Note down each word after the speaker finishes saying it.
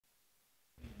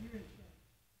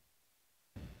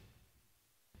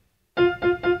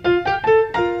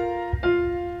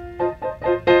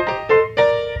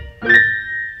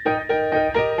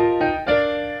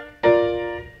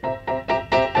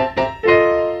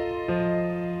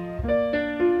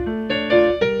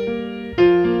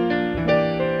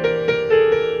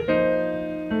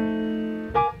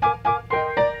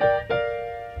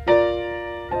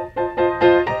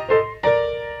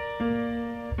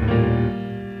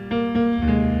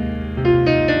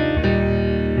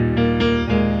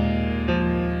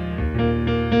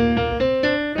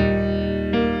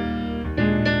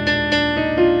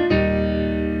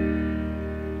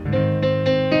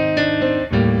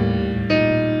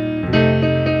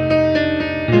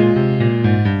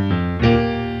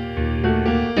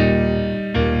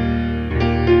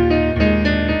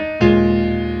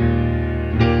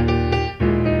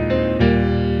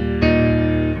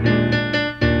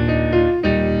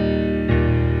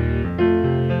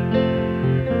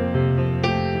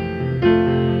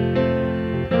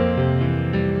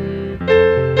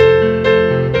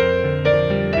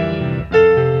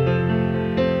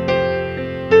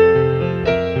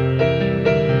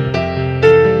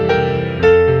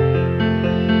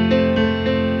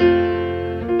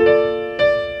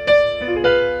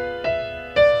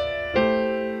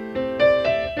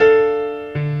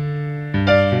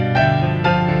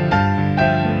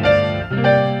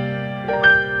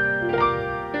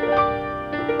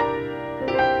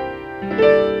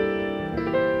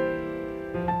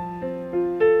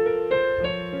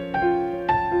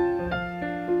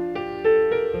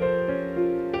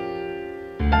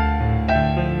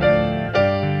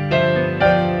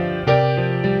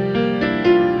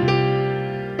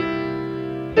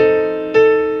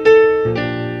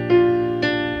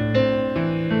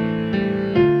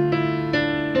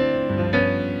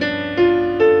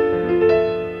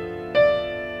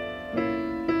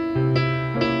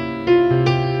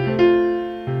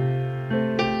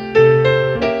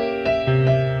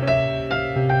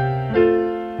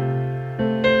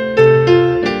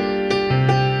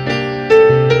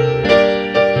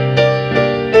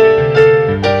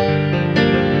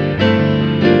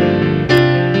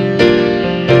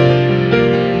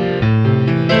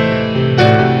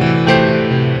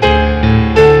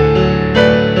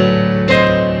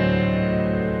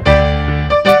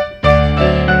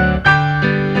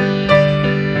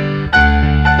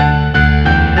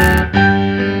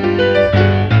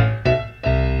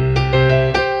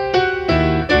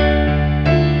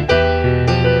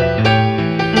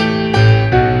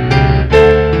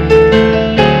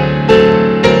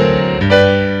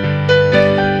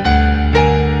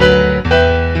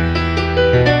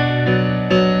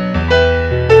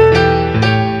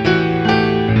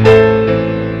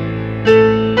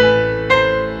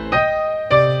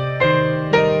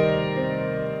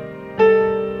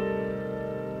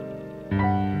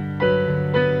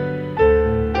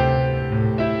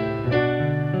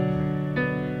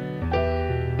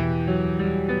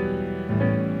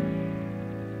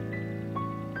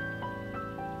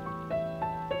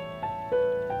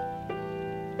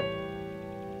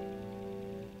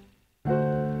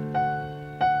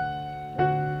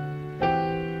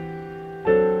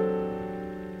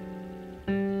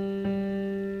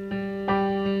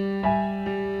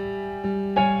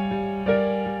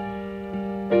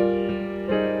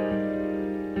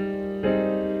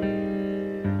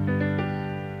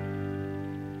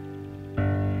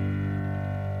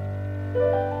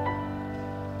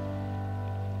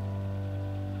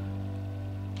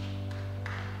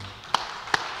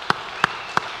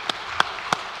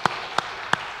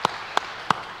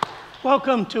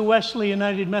Welcome to Wesley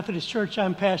United Methodist Church.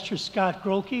 I'm Pastor Scott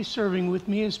Grolke. Serving with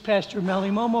me is Pastor Melly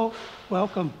Momo.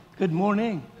 Welcome. Good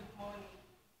morning. Good morning.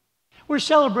 We're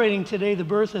celebrating today the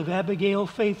birth of Abigail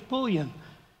Faith Bullion,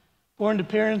 born to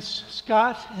parents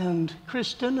Scott and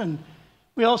Kristen. And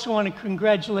we also want to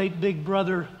congratulate big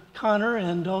brother Connor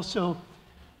and also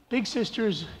big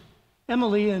sisters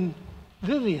Emily and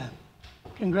Vivian.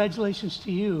 Congratulations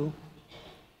to you.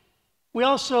 We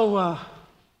also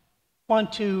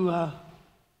want to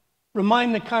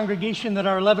remind the congregation that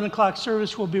our 11 o'clock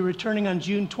service will be returning on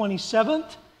June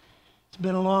 27th. It's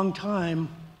been a long time.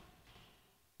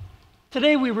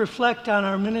 Today we reflect on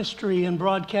our ministry in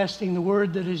broadcasting the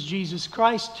word that is Jesus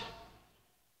Christ.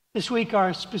 This week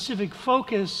our specific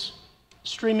focus,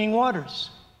 streaming waters.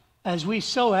 As we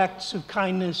sow acts of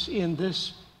kindness in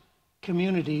this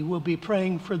community, we'll be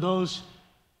praying for those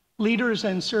leaders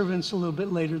and servants a little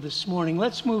bit later this morning.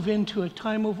 Let's move into a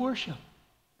time of worship.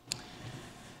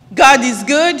 God is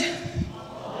good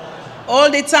all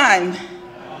the time.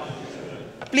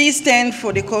 Please stand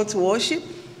for the call to worship.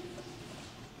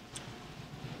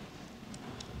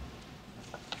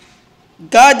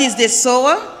 God is the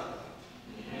sower.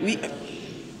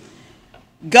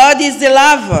 God is the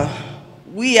lover.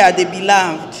 We are the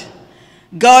beloved.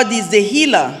 God is the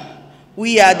healer.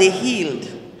 We are the healed.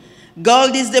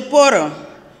 God is the potter.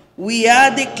 We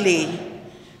are the clay.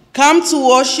 Come to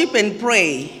worship and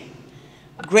pray.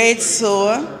 Great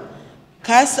sower,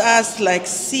 cast us like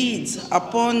seeds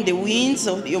upon the winds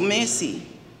of your mercy,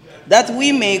 that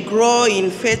we may grow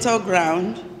in fertile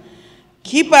ground.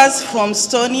 Keep us from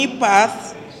stony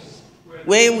paths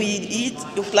where we eat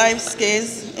of life's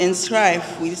scares and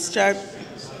strife with strife.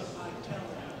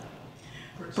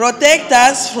 Protect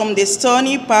us from the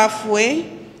stony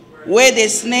pathway where the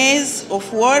snares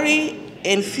of worry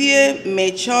and fear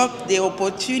may choke the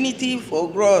opportunity for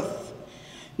growth.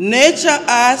 Nurture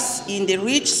us in the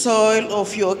rich soil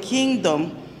of your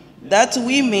kingdom, that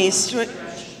we may stretch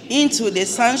into the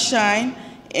sunshine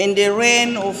and the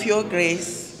rain of your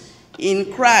grace.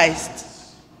 In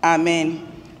Christ, amen.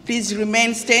 Please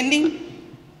remain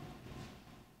standing.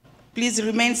 Please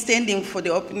remain standing for the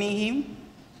opening hymn.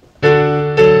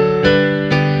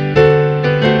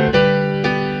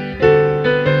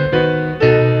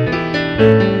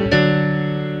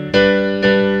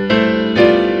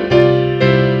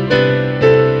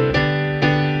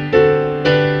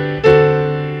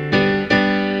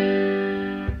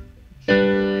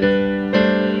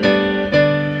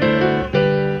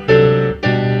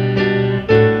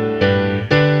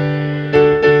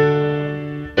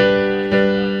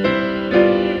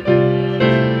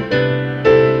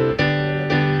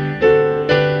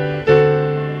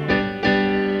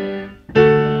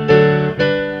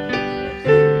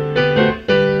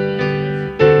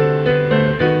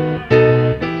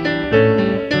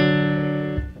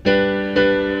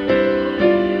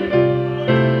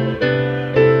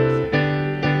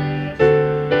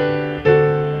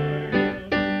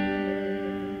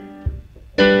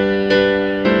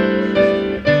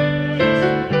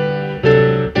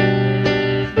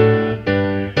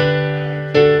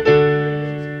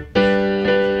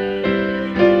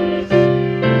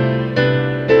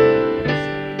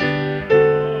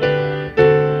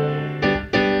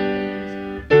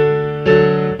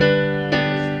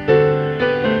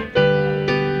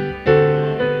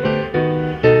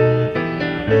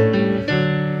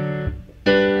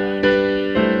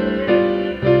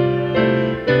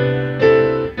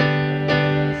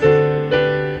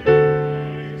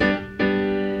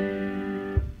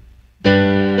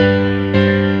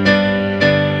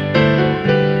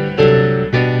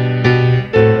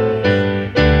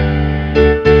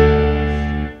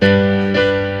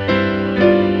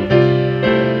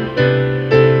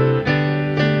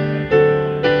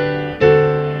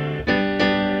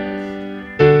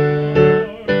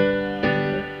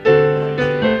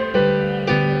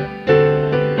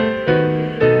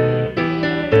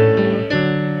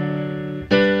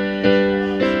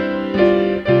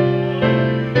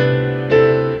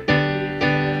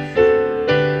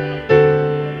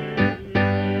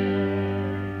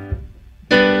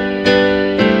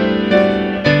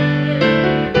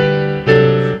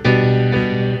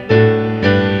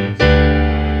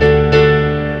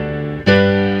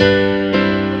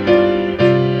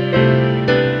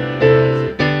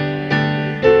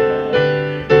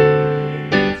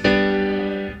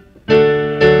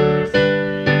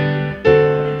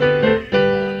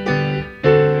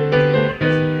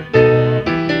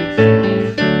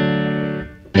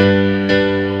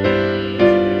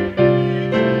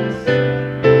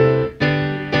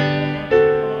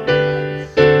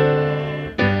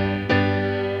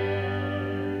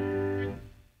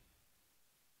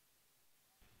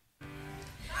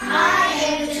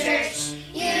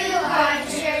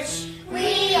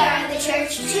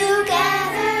 church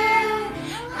together.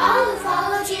 All who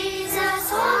follow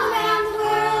Jesus all around the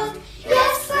world.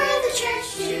 Yes, we're the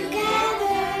church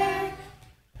together.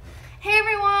 Hey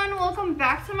everyone, welcome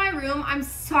back to my room. I'm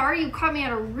sorry you caught me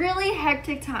at a really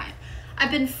hectic time.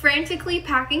 I've been frantically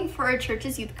packing for our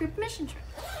church's youth group mission trip.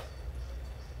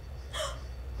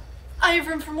 I have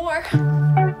room for more.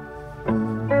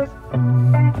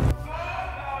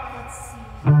 Let's see.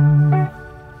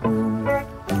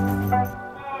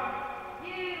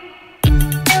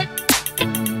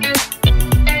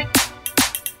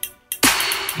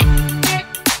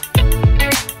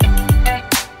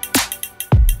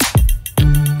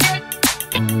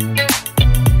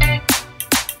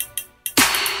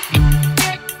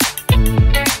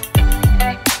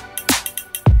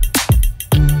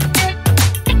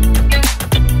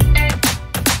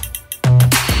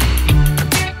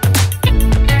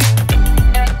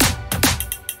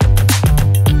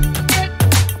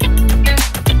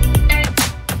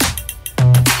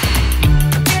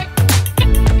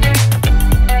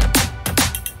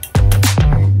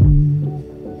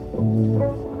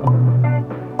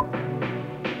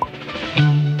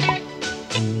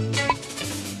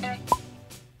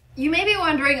 You may be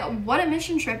wondering what a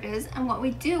mission trip is and what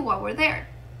we do while we're there.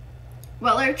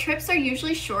 Well, our trips are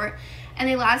usually short and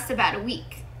they last about a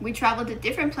week. We travel to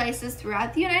different places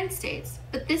throughout the United States,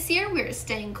 but this year we are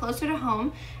staying closer to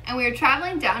home and we are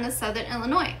traveling down to Southern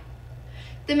Illinois.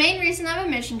 The main reason of a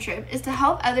mission trip is to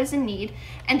help others in need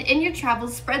and in your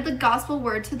travels spread the gospel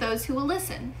word to those who will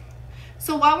listen.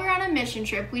 So while we're on a mission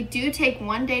trip, we do take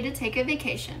one day to take a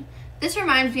vacation. This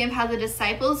reminds me of how the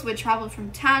disciples would travel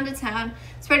from town to town,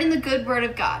 spreading the good word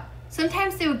of God.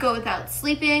 Sometimes they would go without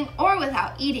sleeping or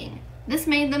without eating. This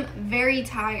made them very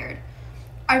tired.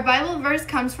 Our Bible verse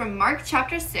comes from Mark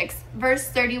chapter 6, verse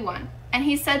 31. And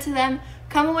he said to them,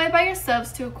 "Come away by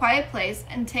yourselves to a quiet place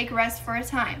and take rest for a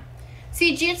time."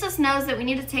 See, Jesus knows that we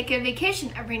need to take a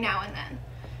vacation every now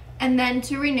and then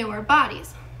to renew our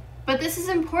bodies. But this is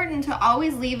important to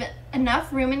always leave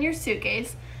enough room in your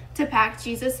suitcase to pack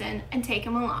Jesus in and take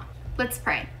him along. Let's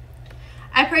pray.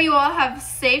 I pray you all have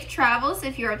safe travels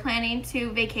if you are planning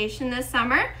to vacation this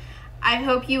summer. I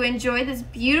hope you enjoy this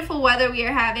beautiful weather we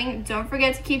are having. Don't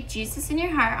forget to keep Jesus in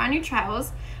your heart on your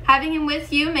travels. Having him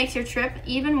with you makes your trip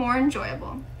even more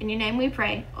enjoyable. In your name we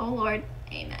pray, oh Lord,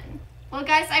 amen. Well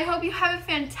guys, I hope you have a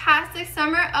fantastic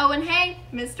summer. Oh, and hey,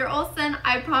 Mr. Olson,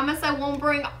 I promise I won't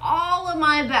bring all of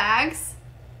my bags.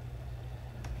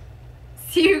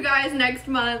 See you guys next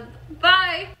month.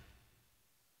 Bye.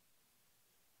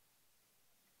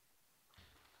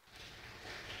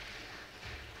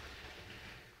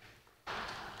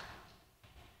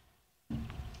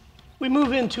 We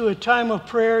move into a time of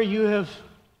prayer. You have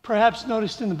perhaps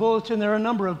noticed in the bulletin there are a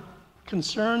number of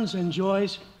concerns and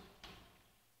joys.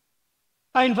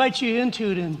 I invite you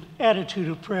into an attitude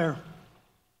of prayer.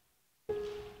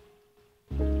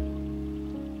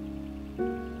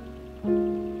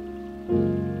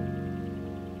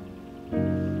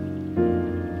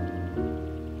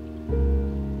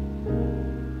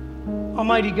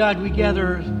 Almighty God, we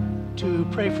gather to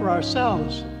pray for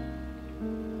ourselves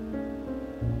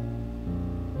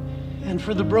and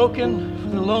for the broken, for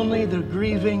the lonely, the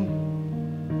grieving.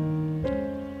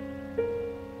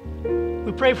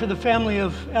 We pray for the family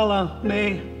of Ella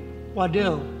Mae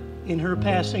Wadil in her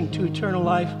passing to eternal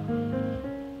life.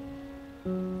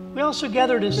 We also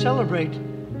gather to celebrate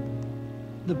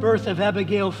the birth of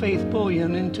Abigail Faith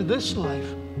Bullion into this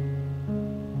life.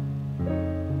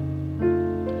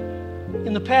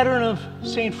 In the pattern of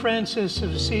St. Francis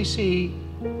of Assisi,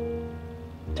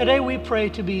 today we pray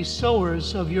to be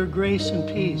sowers of your grace and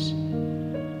peace.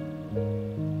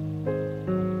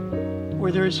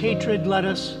 Where there is hatred, let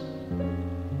us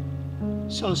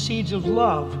sow seeds of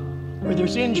love. Where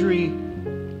there's injury,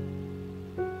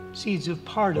 seeds of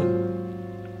pardon.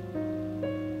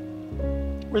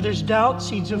 Where there's doubt,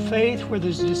 seeds of faith. Where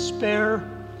there's despair,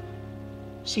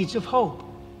 seeds of hope.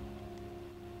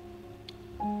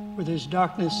 Where there's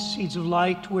darkness, seeds of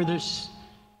light. Where there's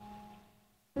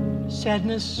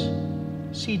sadness,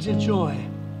 seeds of joy.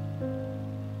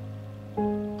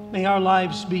 May our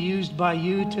lives be used by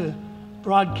you to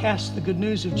broadcast the good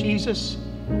news of Jesus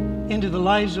into the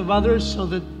lives of others so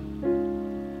that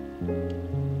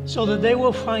they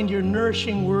will find your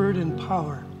nourishing word and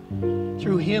power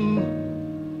through him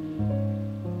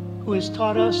who has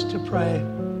taught us to pray,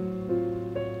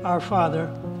 "Our Father,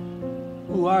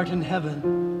 who art in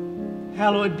heaven,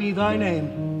 hallowed be thy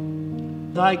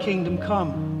name. Thy kingdom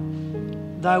come.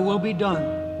 Thy will be done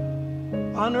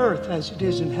on earth as it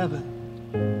is in heaven.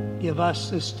 Give us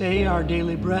this day our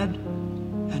daily bread,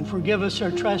 and forgive us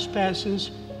our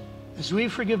trespasses as we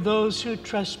forgive those who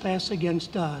trespass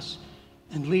against us.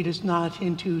 And lead us not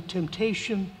into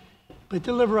temptation, but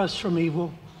deliver us from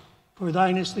evil. For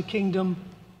thine is the kingdom,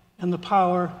 and the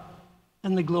power,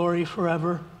 and the glory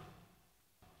forever.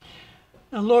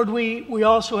 Now, Lord, we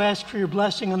also ask for your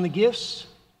blessing on the gifts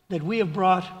that we have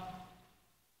brought,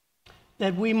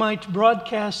 that we might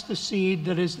broadcast the seed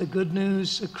that is the good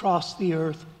news across the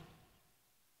earth.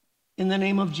 In the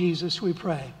name of Jesus we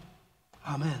pray.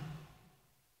 Amen.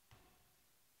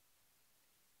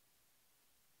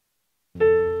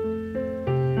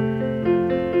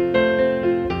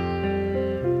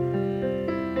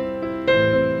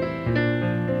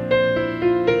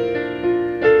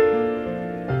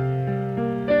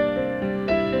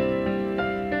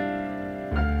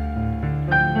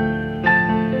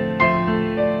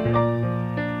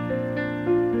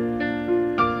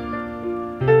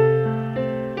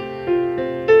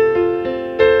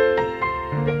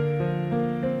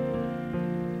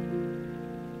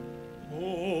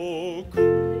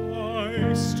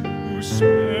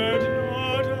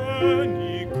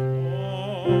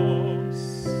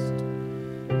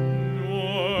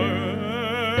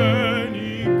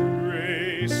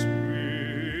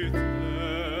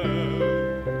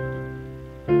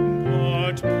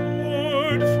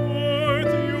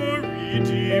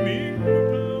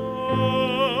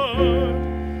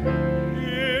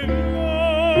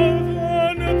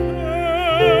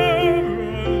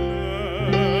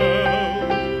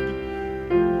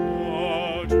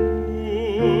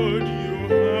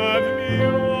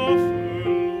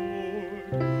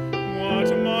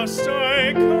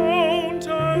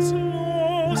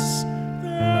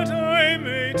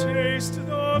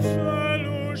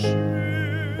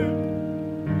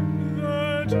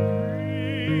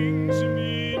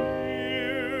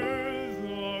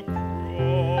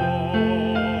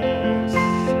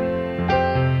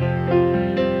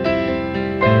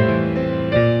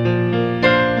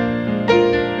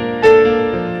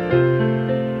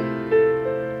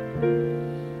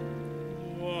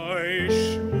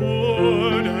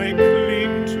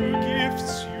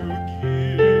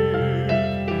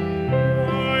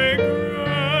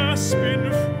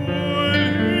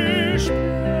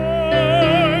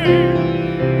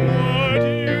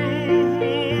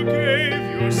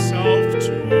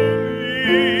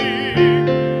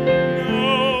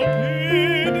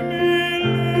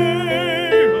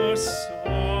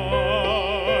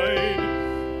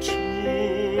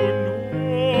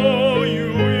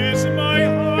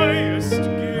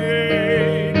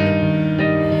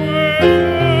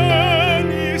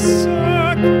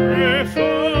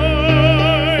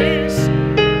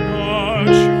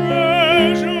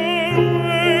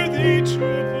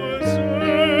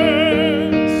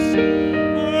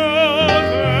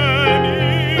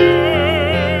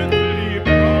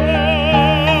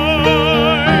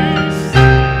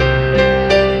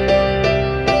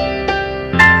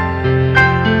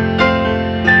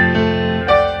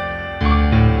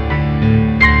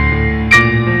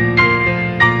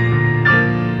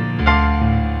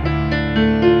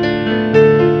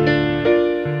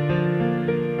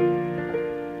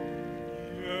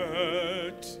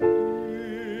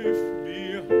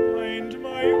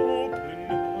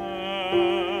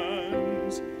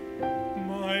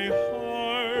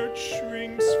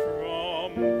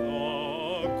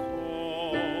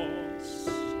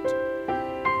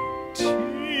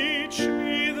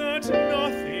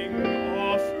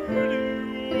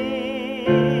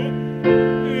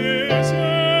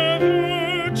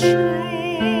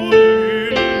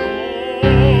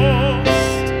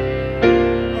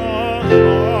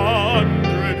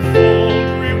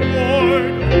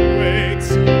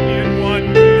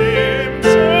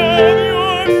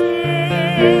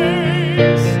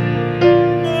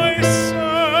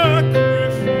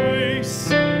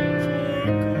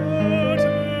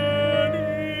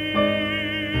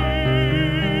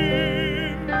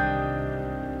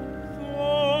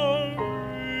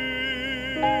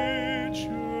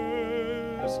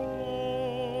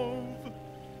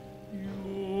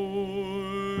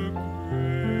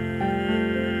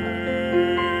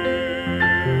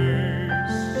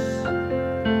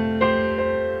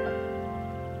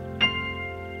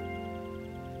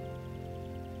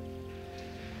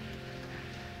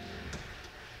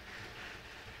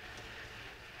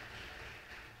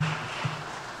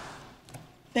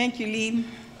 Thank you, Lee.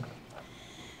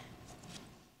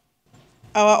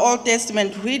 Our Old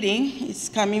Testament reading is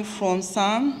coming from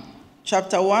Psalm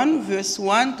chapter 1, verse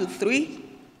 1 to 3.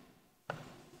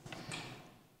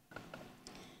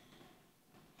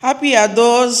 Happy are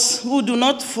those who do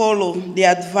not follow the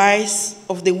advice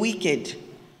of the wicked,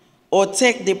 or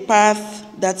take the path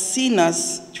that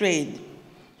sinners tread,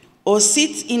 or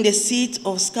sit in the seat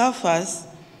of scoffers,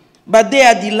 but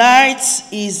their delight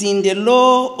is in the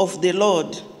law of the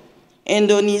Lord, and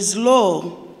on his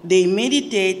law they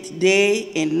meditate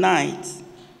day and night.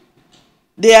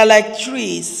 They are like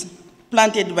trees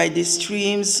planted by the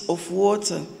streams of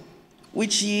water,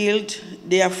 which yield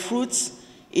their fruits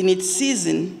in its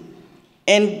season,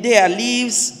 and their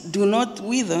leaves do not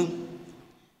wither.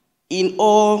 In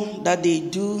all that they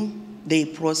do, they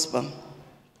prosper.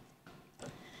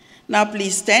 Now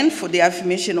please stand for the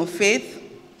affirmation of faith.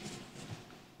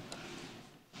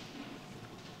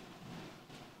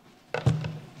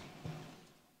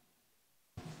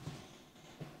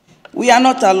 We are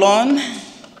not alone.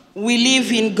 We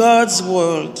live in God's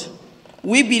world.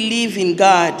 We believe in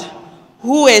God,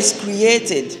 who has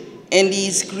created and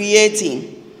is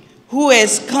creating, who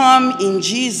has come in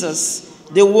Jesus,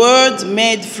 the Word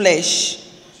made flesh,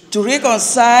 to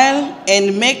reconcile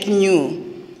and make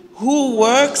new, who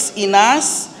works in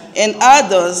us and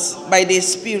others by the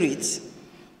Spirit.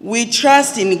 We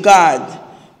trust in God.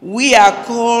 We are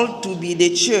called to be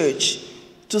the church,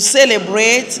 to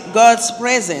celebrate God's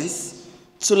presence,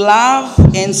 to love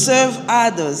and serve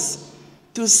others,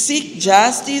 to seek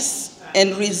justice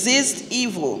and resist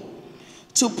evil,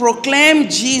 to proclaim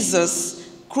Jesus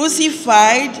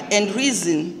crucified and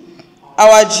risen,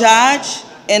 our judge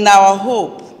and our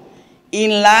hope,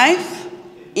 in life,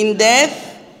 in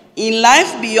death, in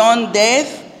life beyond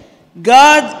death.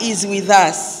 God is with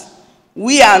us.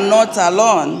 We are not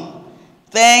alone.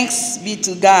 Thanks be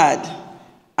to God.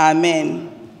 Amen.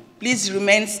 Please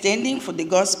remain standing for the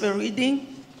gospel reading.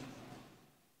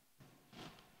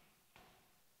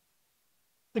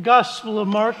 The Gospel of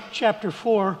Mark, chapter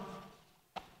 4,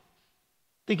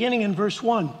 beginning in verse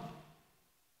 1.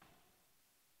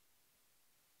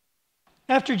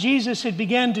 After Jesus had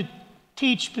begun to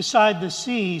teach beside the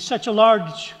sea, such a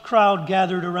large crowd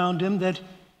gathered around him that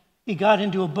he got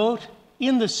into a boat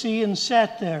in the sea and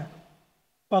sat there,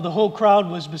 while the whole crowd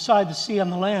was beside the sea on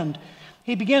the land.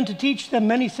 He began to teach them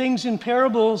many things in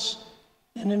parables,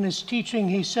 and in his teaching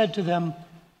he said to them,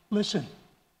 "Listen.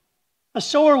 A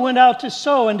sower went out to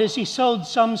sow, and as he sowed,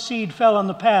 some seed fell on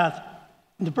the path,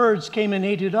 and the birds came and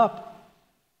ate it up.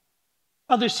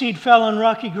 Other seed fell on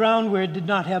rocky ground where it did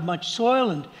not have much soil,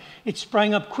 and it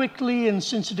sprang up quickly, and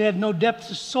since it had no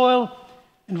depth of soil,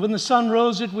 and when the sun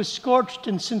rose it was scorched,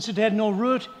 and since it had no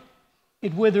root,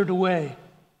 it withered away.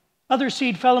 Other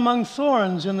seed fell among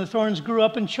thorns, and the thorns grew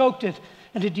up and choked it,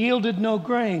 and it yielded no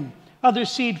grain. Other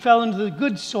seed fell into the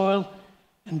good soil,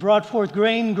 and brought forth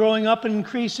grain, growing up and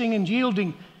increasing and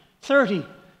yielding 30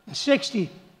 and 60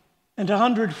 and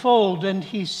 100-fold. And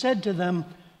he said to them,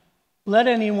 let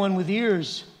anyone with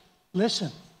ears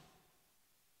listen."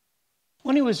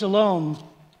 When he was alone,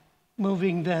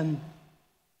 moving then,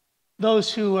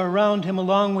 those who were around him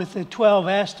along with the 12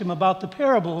 asked him about the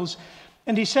parables.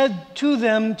 And he said to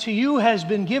them, "To you has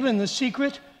been given the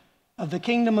secret of the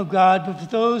kingdom of God, but for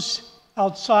those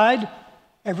outside,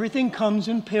 everything comes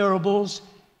in parables,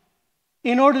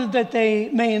 in order that they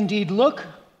may indeed look,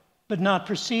 but not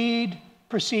perceive,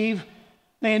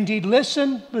 may indeed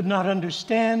listen, but not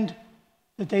understand,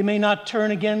 that they may not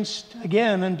turn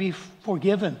again and be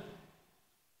forgiven."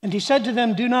 And he said to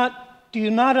them, Do you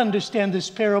not understand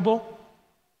this parable?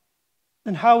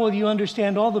 Then how will you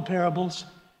understand all the parables?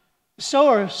 The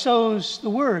sower sows the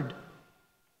word.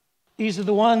 These are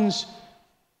the ones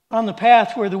on the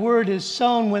path where the word is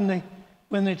sown. When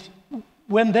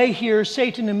they hear,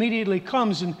 Satan immediately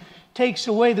comes and takes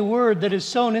away the word that is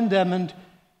sown in them. And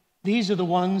these are the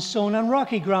ones sown on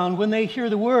rocky ground. When they hear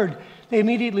the word, they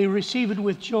immediately receive it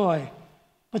with joy.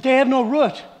 But they have no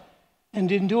root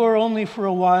and endure only for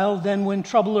a while. Then when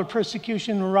trouble or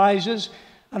persecution arises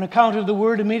on account of the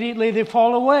word, immediately they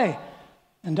fall away.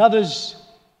 And others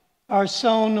are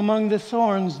sown among the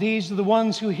thorns. These are the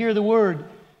ones who hear the word.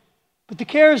 But the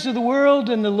cares of the world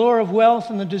and the lure of wealth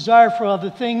and the desire for other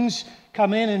things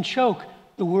come in and choke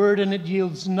the word, and it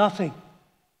yields nothing.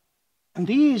 And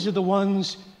these are the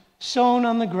ones sown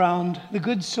on the ground, the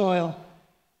good soil.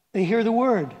 They hear the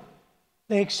word,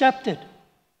 they accept it,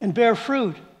 and bear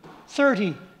fruit,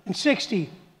 30 and 60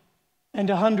 and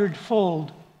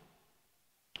 100-fold.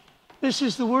 This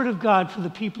is the word of God for the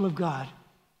people of God.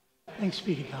 Thanks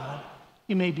be to God.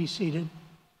 You may be seated.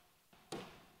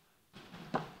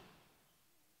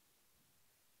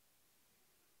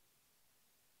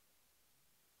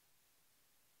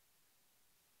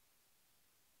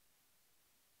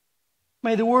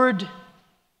 May the word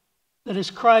that is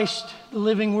Christ, the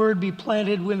living word, be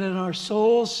planted within our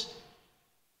souls,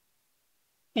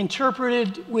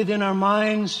 interpreted within our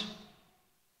minds,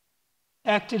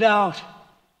 acted out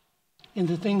in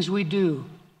the things we do.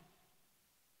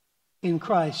 In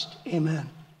Christ, amen.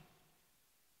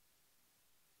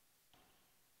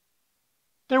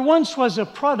 There once was a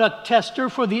product tester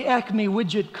for the Acme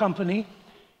widget company.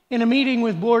 In a meeting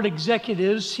with board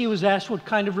executives, he was asked what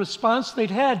kind of response they'd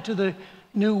had to the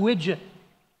new widget.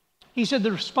 He said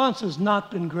the response has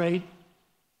not been great.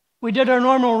 We did our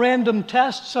normal random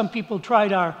test. Some people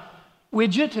tried our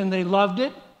widget and they loved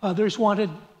it. Others wanted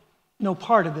no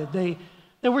part of it.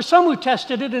 There were some who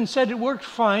tested it and said it worked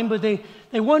fine, but they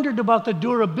wondered about the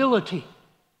durability.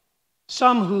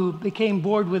 Some who became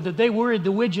bored with it, they worried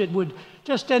the widget would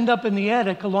just end up in the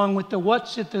attic along with the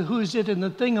what's it, the who's it, and the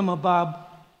thingamabob.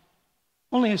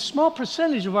 Only a small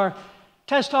percentage of our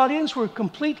test audience were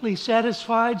completely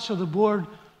satisfied, so the board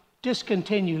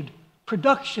discontinued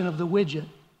production of the widget.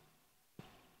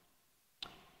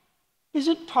 Is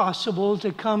it possible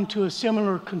to come to a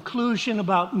similar conclusion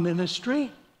about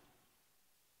ministry?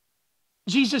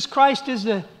 Jesus Christ is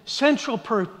the central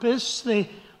purpose, the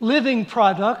living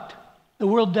product the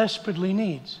world desperately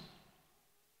needs.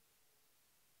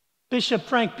 Bishop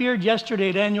Frank Beard yesterday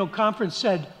at annual conference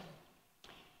said,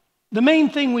 the main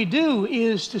thing we do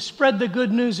is to spread the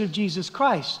good news of Jesus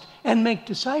Christ and make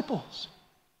disciples.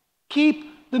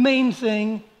 Keep the main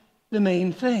thing the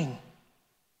main thing.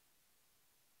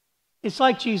 It's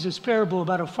like Jesus' parable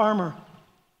about a farmer.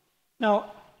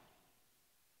 Now,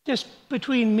 just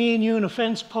between me and you and a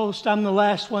fence post, I'm the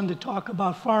last one to talk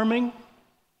about farming.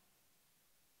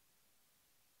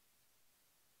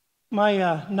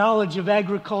 My knowledge of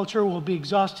agriculture will be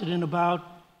exhausted in about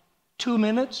 2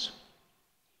 minutes.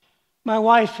 My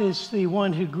wife is the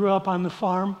one who grew up on the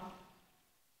farm.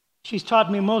 She's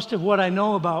taught me most of what I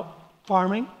know about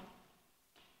farming.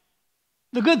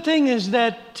 The good thing is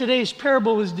that today's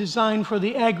parable was designed for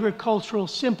the agricultural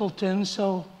simpleton,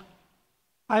 so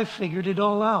I've figured it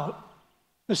all out.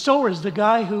 The sower is the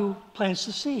guy who plants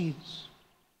the seeds.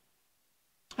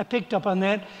 I picked up on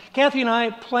that. Kathy and I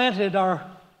planted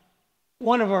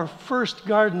one of our first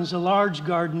gardens, a large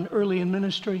garden, early in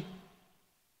ministry.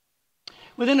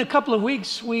 Within a couple of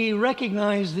weeks, we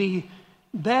recognized the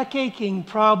back-aching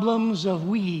problems of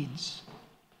weeds.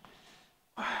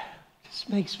 This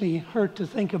makes me hurt to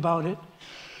think about it.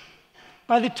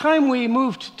 By the time we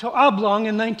moved to Oblong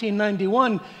in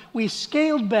 1991, we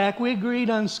agreed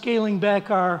on scaling back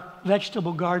our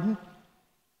vegetable garden.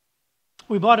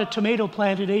 We bought a tomato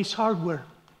plant at Ace Hardware.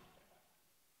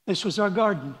 This was our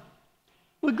garden.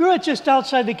 We grew it just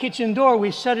outside the kitchen door.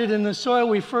 We set it in the soil,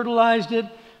 we fertilized it,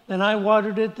 then I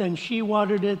watered it, then she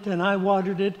watered it, then I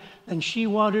watered it, then she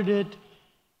watered it.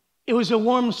 It was a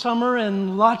warm summer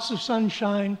and lots of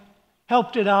sunshine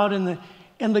helped it out,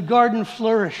 and the garden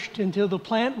flourished until the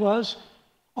plant was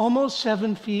almost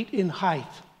 7 feet in height.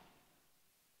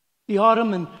 The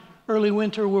autumn and early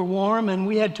winter were warm, and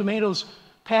we had tomatoes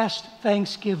past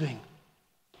Thanksgiving.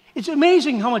 It's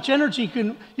amazing how much energy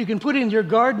you can put in your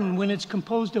garden when it's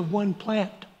composed of one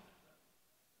plant.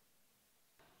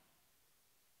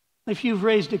 If you've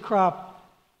raised a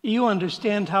crop, you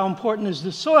understand how important is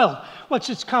the soil. What's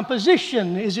its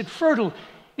composition? Is it fertile?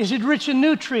 Is it rich in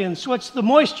nutrients? What's the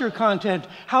moisture content?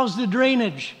 How's the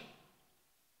drainage?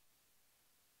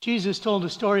 Jesus told a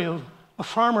story of a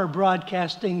farmer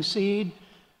broadcasting seed.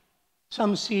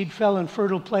 Some seed fell in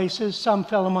fertile places, some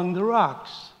fell among the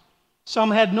rocks.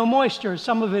 Some had no moisture,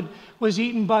 some of it was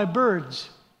eaten by birds.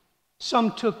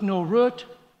 Some took no root.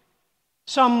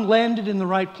 Some landed in the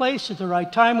right place at the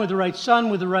right time, with the right sun,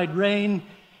 with the right rain,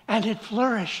 and it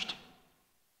flourished.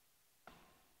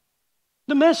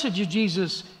 The message of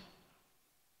Jesus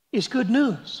is good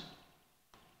news.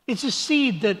 It's a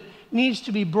seed that needs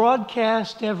to be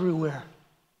broadcast everywhere.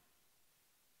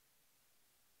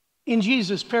 In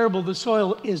Jesus' parable, the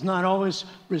soil is not always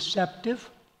receptive,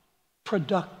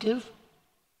 productive.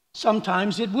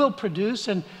 Sometimes it will produce,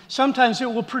 and sometimes it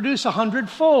will produce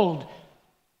 100-fold.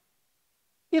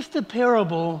 If the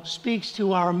parable speaks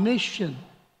to our mission,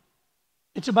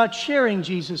 it's about sharing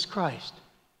Jesus Christ.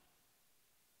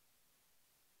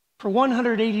 For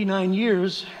 189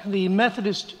 years, the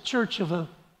Methodist Church of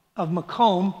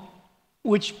Macomb,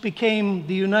 which became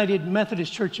the United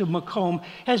Methodist Church of Macomb,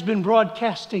 has been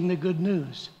broadcasting the good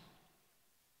news.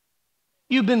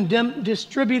 You've been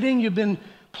distributing, you've been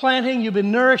planting, you've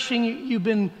been nourishing, you've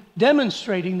been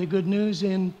demonstrating the good news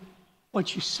in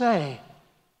what you say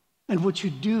and what you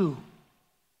do,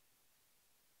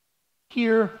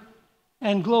 here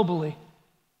and globally.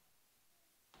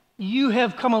 You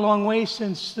have come a long way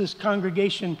since this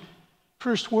congregation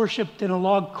first worshiped in a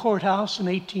log courthouse in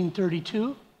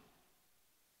 1832.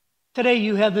 Today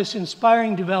you have this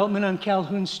inspiring development on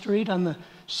Calhoun Street on the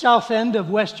south end of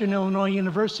Western Illinois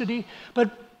University,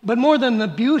 but more than the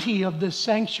beauty of this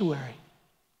sanctuary,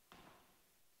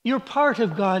 you're part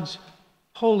of God's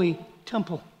holy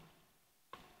temple.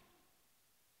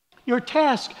 Your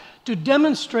task to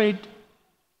demonstrate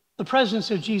the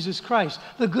presence of Jesus Christ,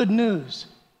 the good news,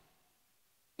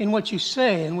 in what you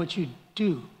say and what you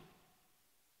do.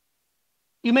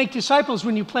 You make disciples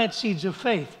when you plant seeds of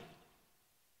faith.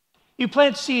 You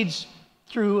plant seeds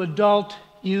through adult,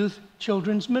 youth,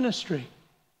 children's ministry.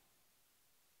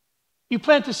 You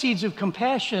plant the seeds of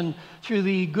compassion through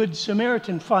the Good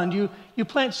Samaritan Fund. You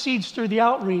plant seeds through the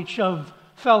outreach of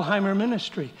Fellheimer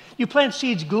Ministry. You plant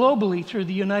seeds globally through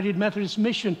the United Methodist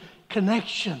Mission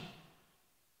Connection.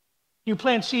 You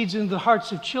plant seeds in the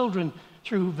hearts of children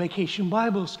through Vacation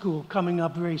Bible School coming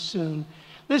up very soon.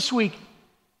 This week,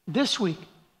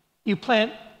 you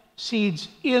plant seeds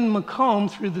in Macomb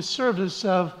through the service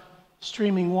of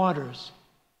Streaming Waters.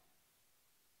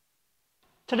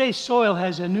 Today's soil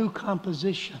has a new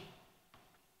composition.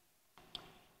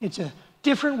 It's a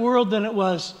different world than it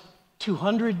was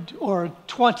 200 or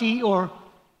 20 or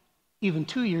even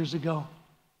 2 years ago.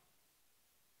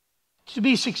 To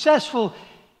be successful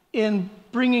in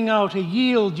bringing out a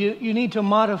yield, you need to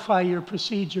modify your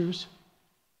procedures.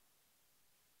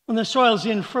 When the soil's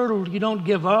infertile, you don't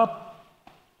give up.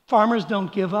 Farmers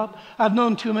don't give up. I've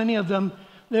known too many of them.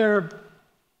 They're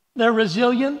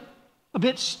resilient, a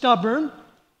bit stubborn,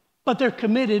 but they're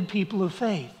committed people of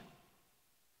faith.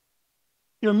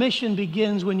 Your mission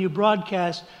begins when you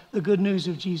broadcast the good news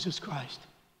of Jesus Christ.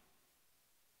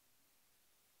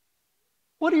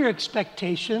 What are your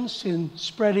expectations in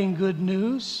spreading good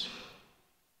news?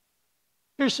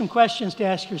 Here's some questions to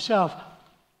ask yourself.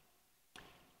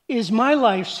 Is my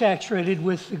life saturated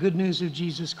with the good news of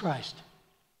Jesus Christ?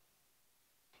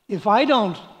 If I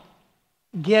don't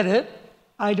get it,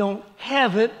 I don't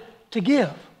have it to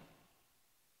give.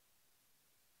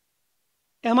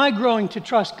 Am I growing to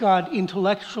trust God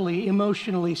intellectually,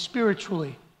 emotionally,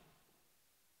 spiritually?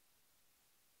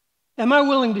 Am I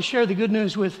willing to share the good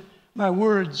news with my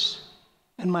words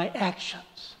and my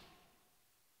actions?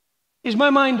 Is my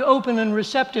mind open and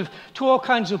receptive to all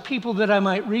kinds of people that I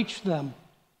might reach them?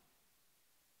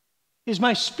 Is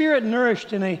my spirit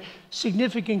nourished in a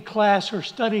significant class or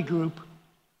study group?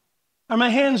 Are my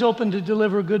hands open to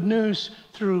deliver good news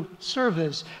through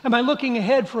service? Am I looking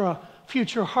ahead for a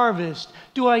future harvest?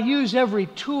 Do I use every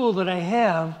tool that I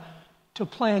have to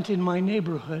plant in my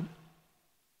neighborhood?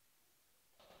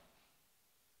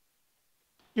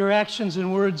 Your actions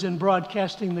and words in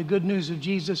broadcasting the good news of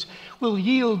Jesus will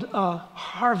yield a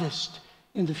harvest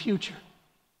in the future.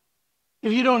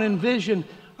 If you don't envision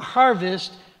a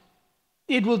harvest,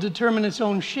 it will determine its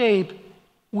own shape,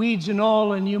 weeds and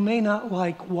all, and you may not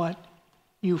like what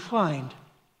you find.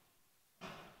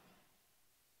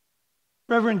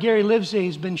 Reverend Gary Livesey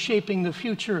has been shaping the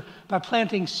future by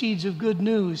planting seeds of good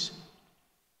news.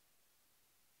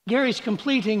 Gary's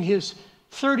completing his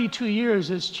 32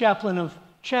 years as chaplain of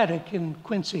Chaddock in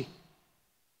Quincy.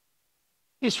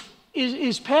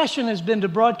 His passion has been to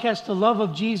broadcast the love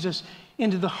of Jesus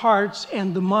into the hearts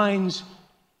and the minds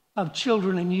of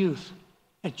children and youth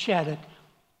at Chaddock.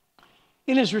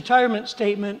 In his retirement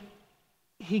statement,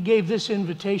 he gave this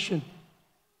invitation: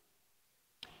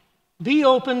 be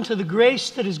open to the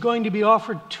grace that is going to be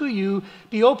offered to you.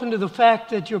 Be open to the fact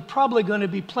that you're probably going to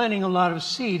be planting a lot of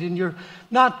seed and you're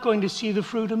not going to see the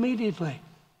fruit immediately.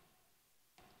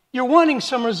 You're wanting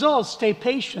some results. Stay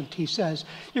patient, he says.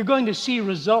 You're going to see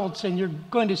results, and you're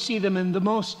going to see them in the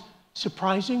most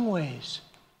surprising ways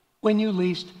when you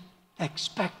least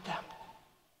expect them.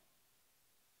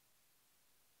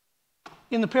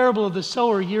 In the parable of the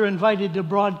sower, you're invited to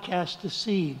broadcast the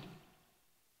seed.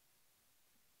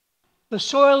 The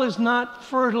soil is not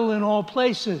fertile in all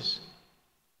places.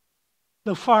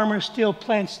 The farmer still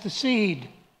plants the seed.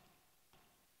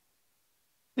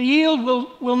 The yield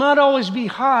will not always be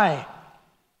high.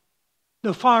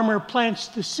 The farmer plants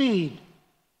the seed.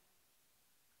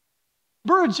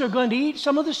 Birds are going to eat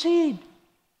some of the seed.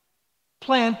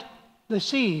 Plant the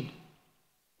seed.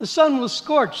 The sun will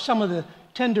scorch some of the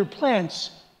tender plants.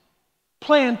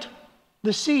 Plant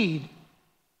the seed.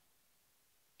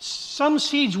 Some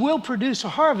seeds will produce a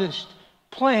harvest.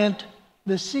 Plant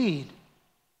the seed.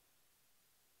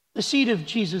 The seed of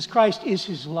Jesus Christ is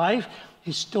his life,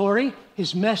 his story,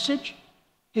 his message,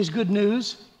 his good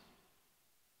news.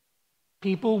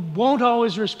 People won't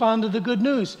always respond to the good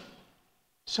news.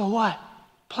 So what?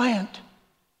 Plant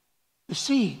the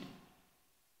seed.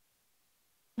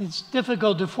 It's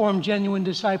difficult to form genuine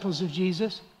disciples of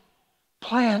Jesus.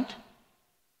 Plant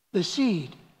the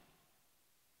seed.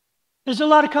 There's a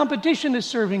lot of competition to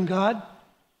serving God.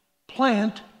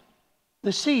 Plant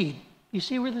the seed. You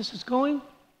see where this is going?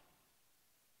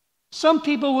 Some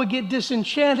people will get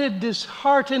disenchanted,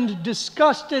 disheartened,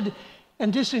 disgusted,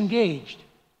 and disengaged.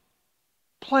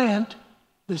 Plant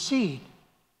the seed.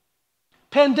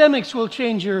 Pandemics will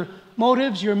change your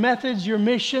motives, your methods, your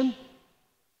mission.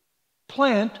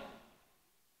 Plant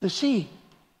the seed.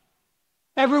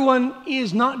 Everyone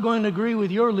is not going to agree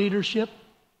with your leadership.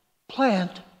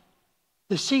 Plant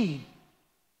the seed.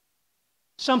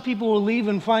 Some people will leave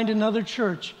and find another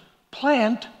church.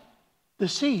 Plant the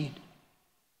seed.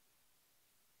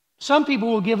 Some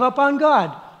people will give up on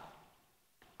God.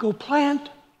 Go plant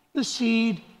the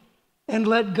seed and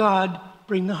let God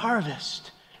bring the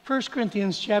harvest. 1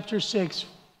 Corinthians chapter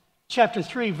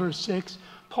 3, verse 6,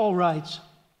 Paul writes,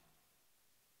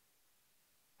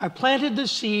 I planted the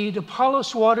seed,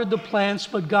 Apollos watered the plants,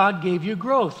 but God gave you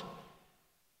growth.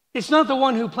 It's not the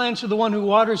one who plants or the one who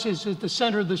waters is at the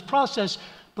center of this process,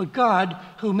 but God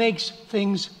who makes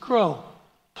things grow.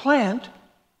 Plant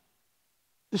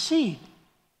the seed.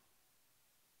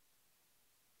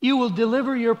 You will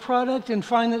deliver your product and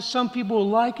find that some people will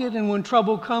like it, and when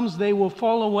trouble comes, they will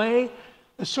fall away.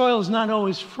 The soil is not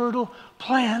always fertile.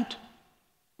 Plant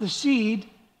the seed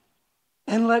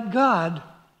and let God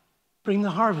bring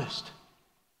the harvest.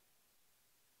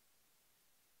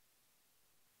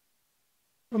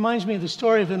 Reminds me of the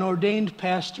story of an ordained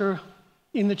pastor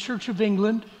in the Church of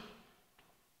England.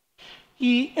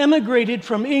 He emigrated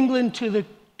from England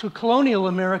to colonial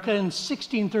America in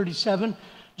 1637.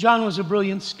 John was a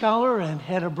brilliant scholar and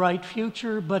had a bright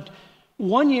future, but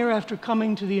 1 year after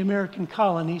coming to the American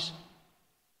colonies,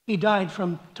 he died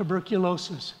from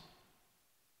tuberculosis.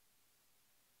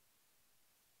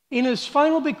 In his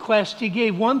final bequest, he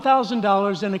gave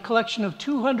 $1,000 and a collection of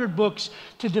 200 books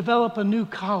to develop a new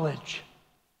college.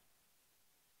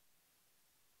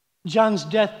 John's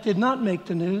death did not make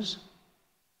the news,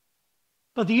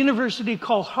 but the university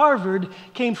called Harvard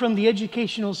came from the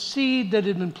educational seed that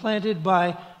had been planted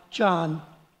by John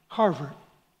Harvard.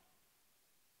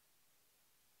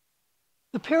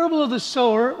 The parable of the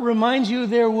sower reminds you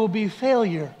there will be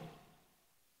failure.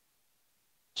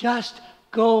 Just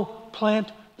go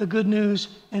plant the good news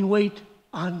and wait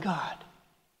on God.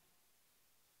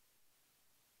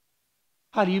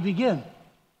 How do you begin?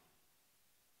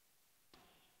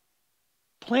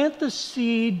 Plant the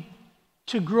seed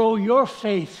to grow your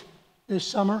faith this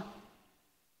summer.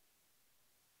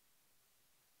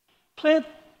 Plant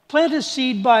a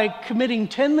seed by committing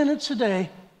 10 minutes a day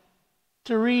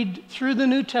to read through the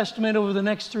New Testament over the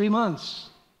next 3 months.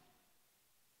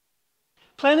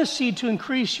 Plant a seed to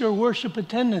increase your worship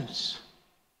attendance.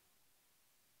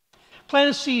 Plant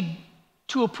a seed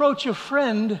to approach a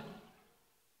friend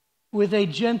with a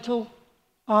gentle,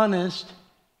 honest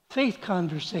faith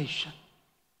conversation.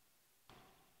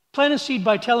 Plant a seed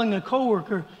by telling a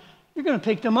coworker, you're going to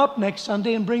pick them up next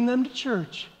Sunday and bring them to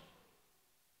church.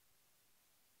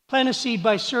 Plant a seed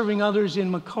by serving others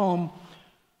in Macomb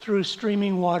through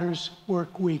Streaming Waters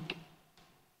Work Week.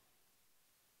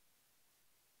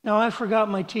 Now, I forgot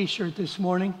my t-shirt this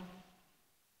morning.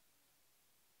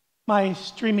 My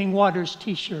Streaming Waters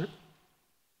t-shirt.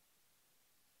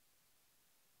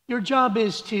 Your job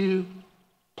is to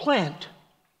plant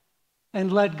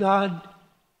and let God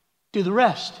do the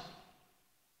rest.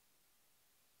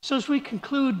 So as we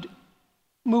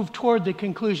move toward the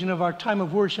conclusion of our time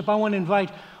of worship, I want to invite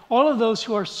all of those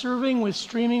who are serving with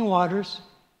Streaming Waters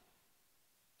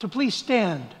to please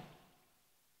stand.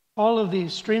 All of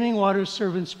these Streaming Waters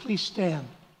servants, please stand.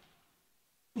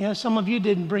 Yeah, some of you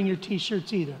didn't bring your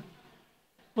t-shirts either.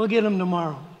 We'll get them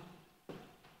tomorrow.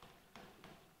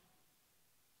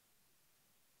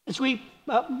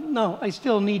 No, I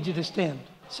still need you to stand.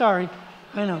 Sorry,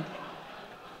 I know.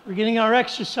 We're getting our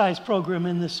exercise program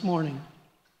in this morning.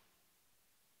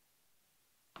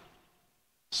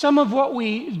 Some of what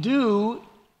we do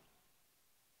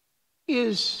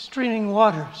is Streaming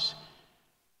Waters.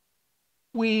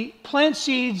 We plant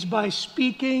seeds by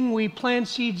speaking. We plant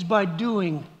seeds by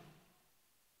doing.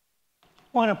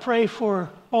 I want to pray for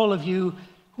all of you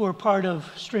who are part of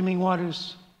Streaming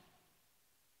Waters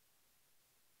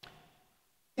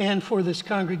and for this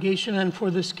congregation and for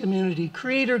this community.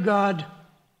 Creator God,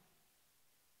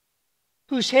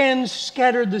 whose hands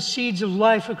scattered the seeds of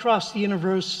life across the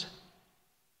universe,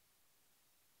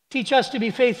 teach us to be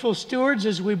faithful stewards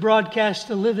as we broadcast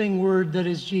the living word that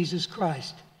is Jesus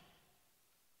Christ.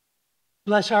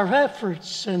 Bless our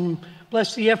efforts and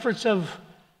bless the efforts of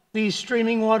these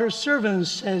Streaming Waters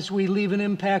servants as we leave an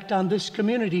impact on this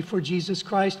community for Jesus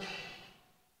Christ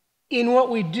in what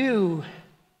we do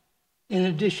in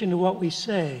addition to what we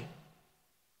say.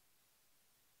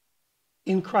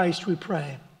 In Christ we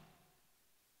pray.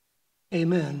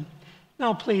 Amen.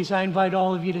 Now please, I invite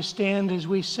all of you to stand as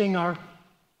we sing our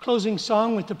closing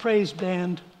song with the praise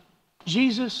band,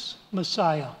 Jesus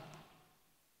Messiah.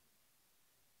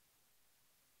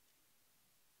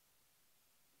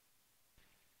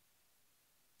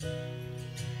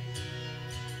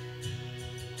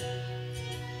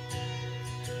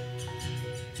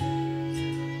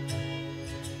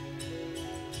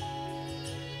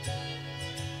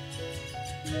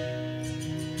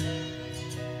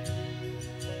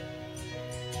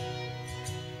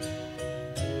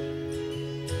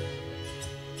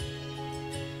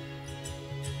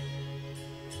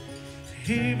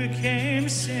 He became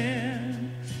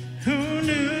sin, who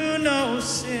knew no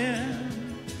sin,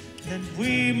 that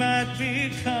we might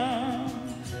become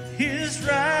his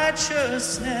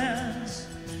righteousness.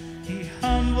 He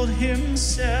humbled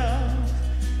himself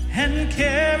and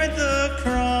carried the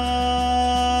cross.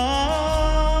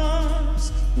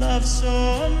 Love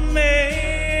so amazing,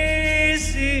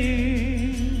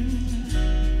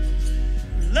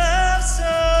 love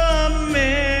so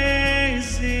amazing.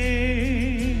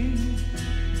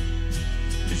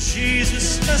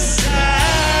 Jesus Messiah,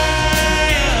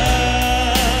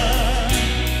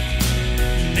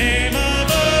 name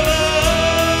above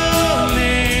all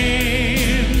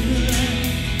names,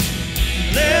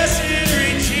 blessed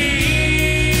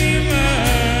Redeemer,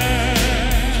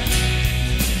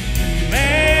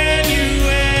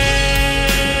 Emmanuel,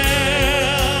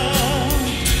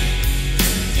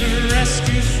 the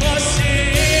rescue for sinners,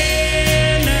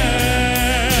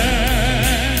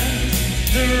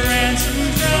 the ransom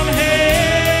from heaven,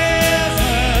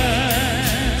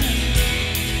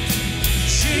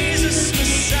 Jesus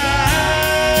Messiah,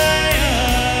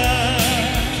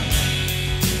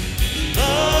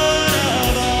 Lord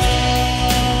of all.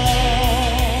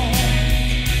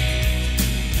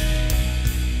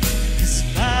 His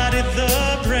body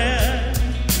the bread,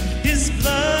 his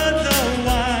blood the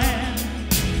wine,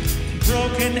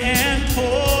 broken and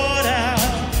poured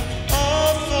out,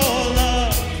 all for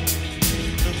love.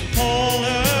 The whole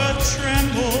earth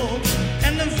trembled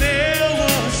and the veil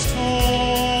was torn.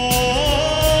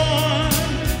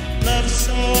 Love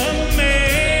so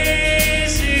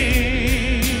amazing,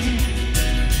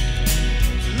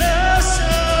 love so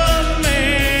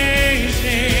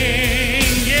amazing,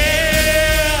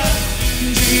 yeah.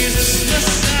 Jesus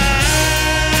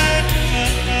Messiah,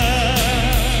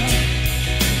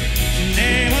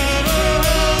 name above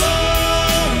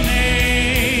all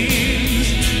names,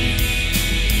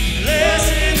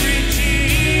 blessed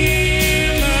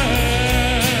Redeemer,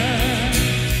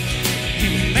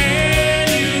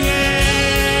 Emmanuel,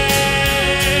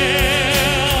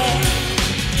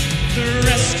 the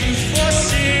rescue for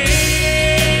sinners,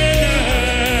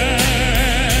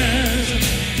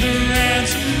 the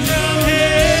ransom from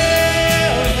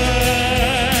heaven,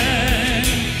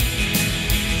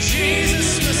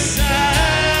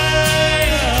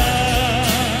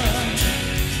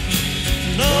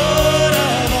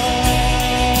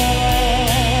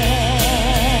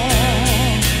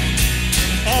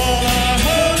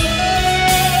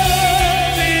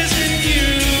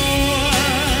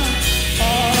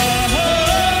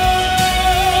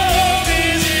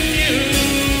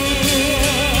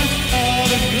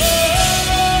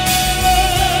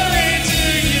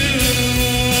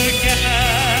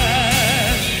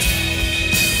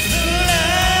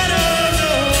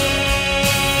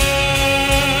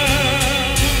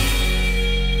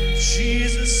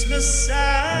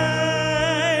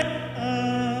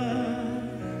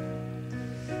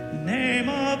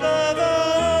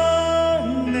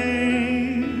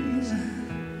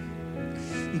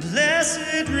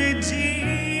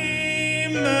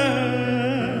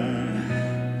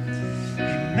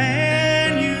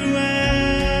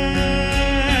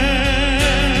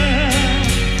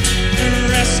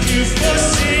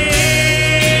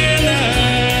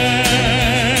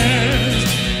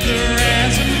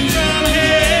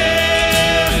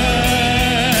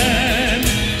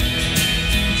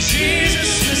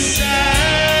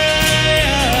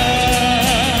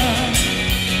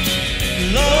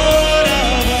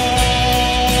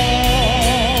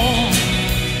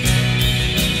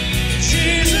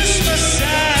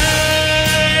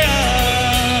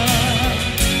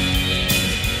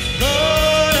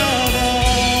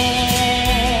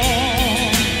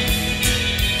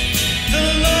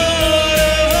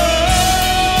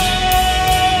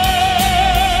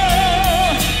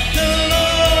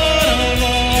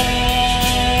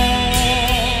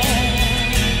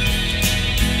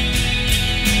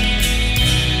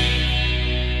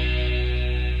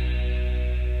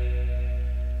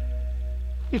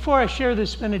 Before I share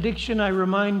this benediction, I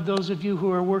remind those of you who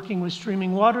are working with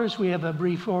Streaming Waters, we have a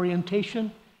brief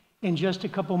orientation in just a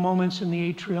couple moments in the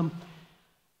atrium.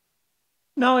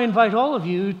 Now I invite all of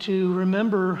you to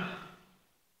remember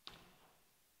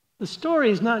the story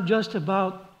is not just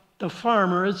about the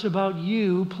farmer, it's about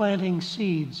you planting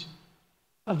seeds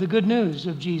of the good news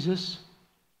of Jesus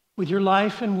with your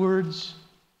life and words.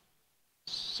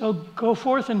 So go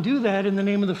forth and do that in the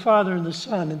name of the Father and the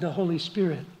Son and the Holy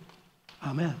Spirit.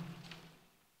 Amen.